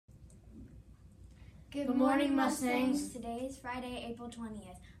Good morning, Mustangs. Today is Friday, April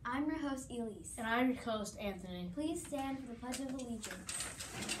 20th. I'm your host, Elise. And I'm your host, Anthony. Please stand for the Pledge of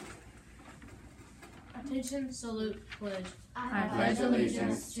Allegiance. Attention, salute, pledge. I pledge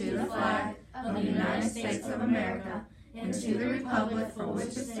allegiance to the flag of the United States of America and to the republic for which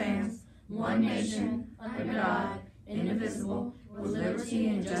it stands, one nation, under God, indivisible, with liberty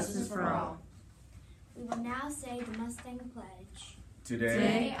and justice for all. We will now say the Mustang Pledge.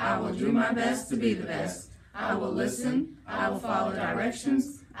 Today, I will do my best to be the best. I will listen. I will follow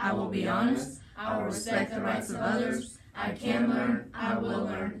directions. I will be honest. I will respect the rights of others. I can learn. I will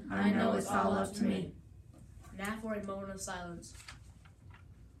learn. I know it's all up to me. Now for a moment of silence.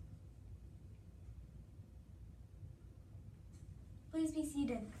 Please be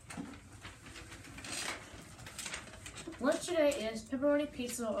seated. Lunch today is pepperoni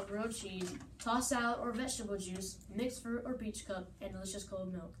pizza or grilled cheese, tossed salad or vegetable juice, mixed fruit or peach cup, and delicious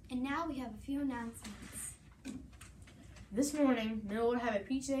cold milk. And now we have a few announcements. This morning, Millwood will have a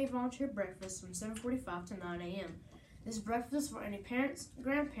PTA volunteer breakfast from 7:45 to 9 a.m. This breakfast is for any parents,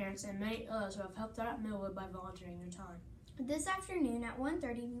 grandparents, and many others who have helped out at Millwood by volunteering their time. This afternoon at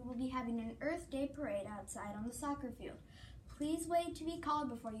 1:30, we will be having an Earth Day parade outside on the soccer field. Please wait to be called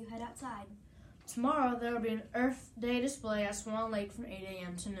before you head outside. Tomorrow, there will be an Earth Day display at Swan Lake from 8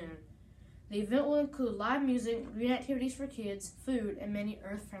 a.m. to noon. The event will include live music, green activities for kids, food, and many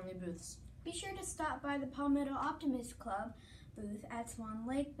Earth-friendly booths. Be sure to stop by the Palmetto Optimist Club booth at Swan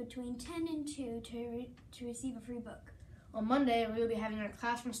Lake between 10 and 2 to receive a free book. On Monday, we will be having our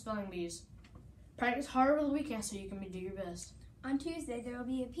classroom spelling bees. Practice hard over the weekend so you can do your best. On Tuesday, there will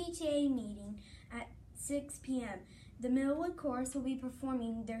be a PTA meeting at 6 p.m. The Millwood Chorus will be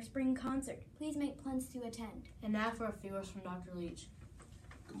performing their spring concert. Please make plans to attend. And now for a few words from Dr. Leach.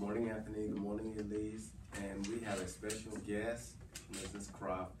 Good morning, Anthony. Good morning, Elise. And we have a special guest, Mrs.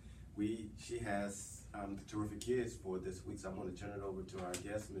 Croft. She has terrific kids for this week, so I'm going to turn it over to our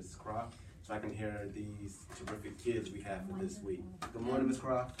guest, Mrs. Croft, so I can hear these terrific kids we have for this week. Good morning, Ms.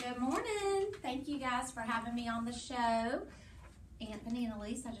 Croft. Good morning. Thank you guys for having me on the show. Anthony and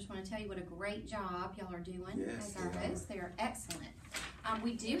Elise, I just want to tell you what a great job y'all are doing as our hosts. They are excellent.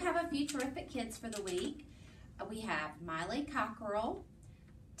 We do have a few terrific kids for the week. We have Miley Cockrell,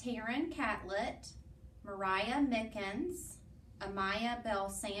 Taryn Catlett, Mariah Mickens, Amaya Bell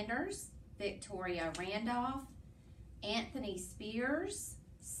Sanders, Victoria Randolph, Anthony Spears,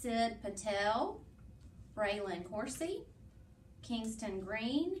 Sid Patel, Braylon Corsi, Kingston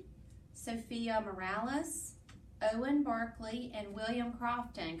Green, Sophia Morales, Owen Barkley, and William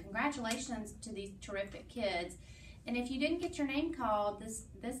Crofton. Congratulations to these terrific kids. And if you didn't get your name called this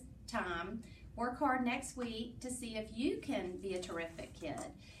time, work hard next week to see if you can be a terrific kid.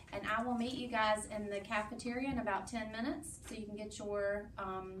 And I will meet you guys in the cafeteria in about 10 minutes so you can get your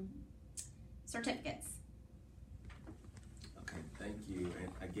certificates. Okay, thank you.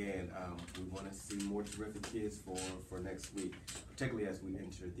 And again, we want to see more terrific kids for next week, particularly as we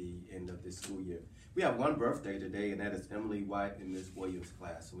enter the end of this school year. We have one birthday today, and that is Emily White in Ms. Williams'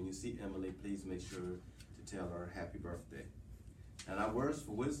 class. So when you see Emily, please make sure to tell her happy birthday. And our words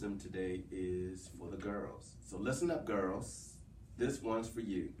for wisdom today is for the girls. So listen up, girls. This one's for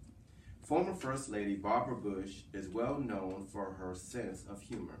you. Former First Lady Barbara Bush is well known for her sense of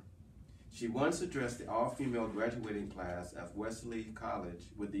humor. She once addressed the all-female graduating class at Wesley College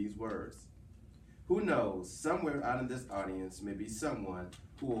with these words: "Who knows, somewhere out in this audience may be someone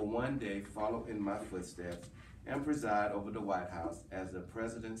who will one day follow in my footsteps and preside over the White House as the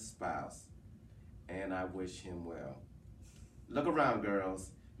president's spouse. And I wish him well." Look around,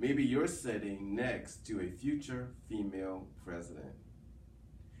 girls. Maybe you're sitting next to a future female president.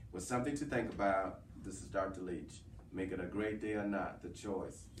 With something to think about, this is Dr. Leach. Make it a great day or not, the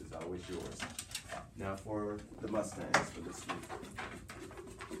choice is always yours. Now for the Mustangs for this week.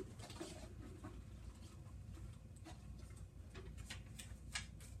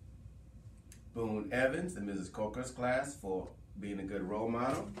 Boone Evans in Mrs. Coker's class for being a good role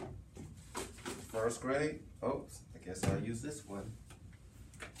model. First grade, oops, I guess I'll use this one.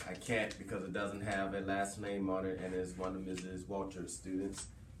 I can't because it doesn't have a last name on it and is one of Mrs. Walter's students.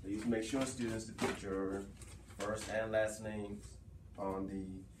 Please make sure, students, to put your first and last names on the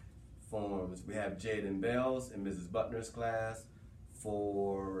forms. We have Jaden Bells in Mrs. Butler's class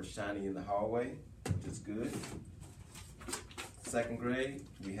for Shiny in the Hallway, which is good. Second grade,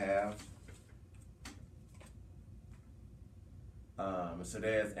 we have so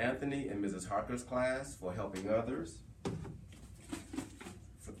there's Anthony in Mrs. Harker's class for helping others.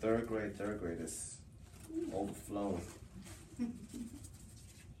 For third grade is overflowing.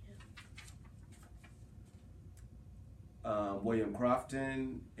 William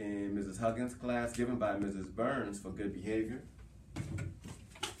Crofton in Mrs. Huggins' class, given by Mrs. Burns for good behavior.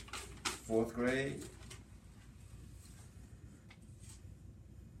 4th grade.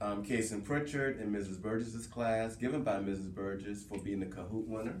 Kason Pritchard in Mrs. Burgess' class, given by Mrs. Burgess for being the Kahoot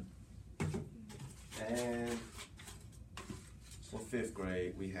winner. And for 5th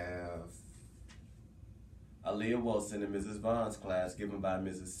grade, we have Aaliyah Wilson in Mrs. Vaughn's class, given by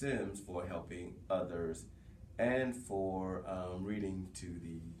Mrs. Sims for helping others and for reading to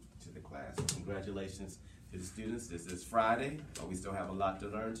the class. Congratulations to the students. This is Friday, but we still have a lot to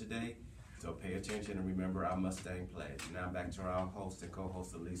learn today. So pay attention and remember our Mustang pledge. Now back to our host and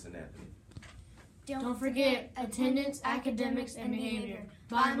co-host, Elise and Anthony. Don't forget attendance, academics, and behavior.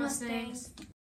 Bye, Mustangs.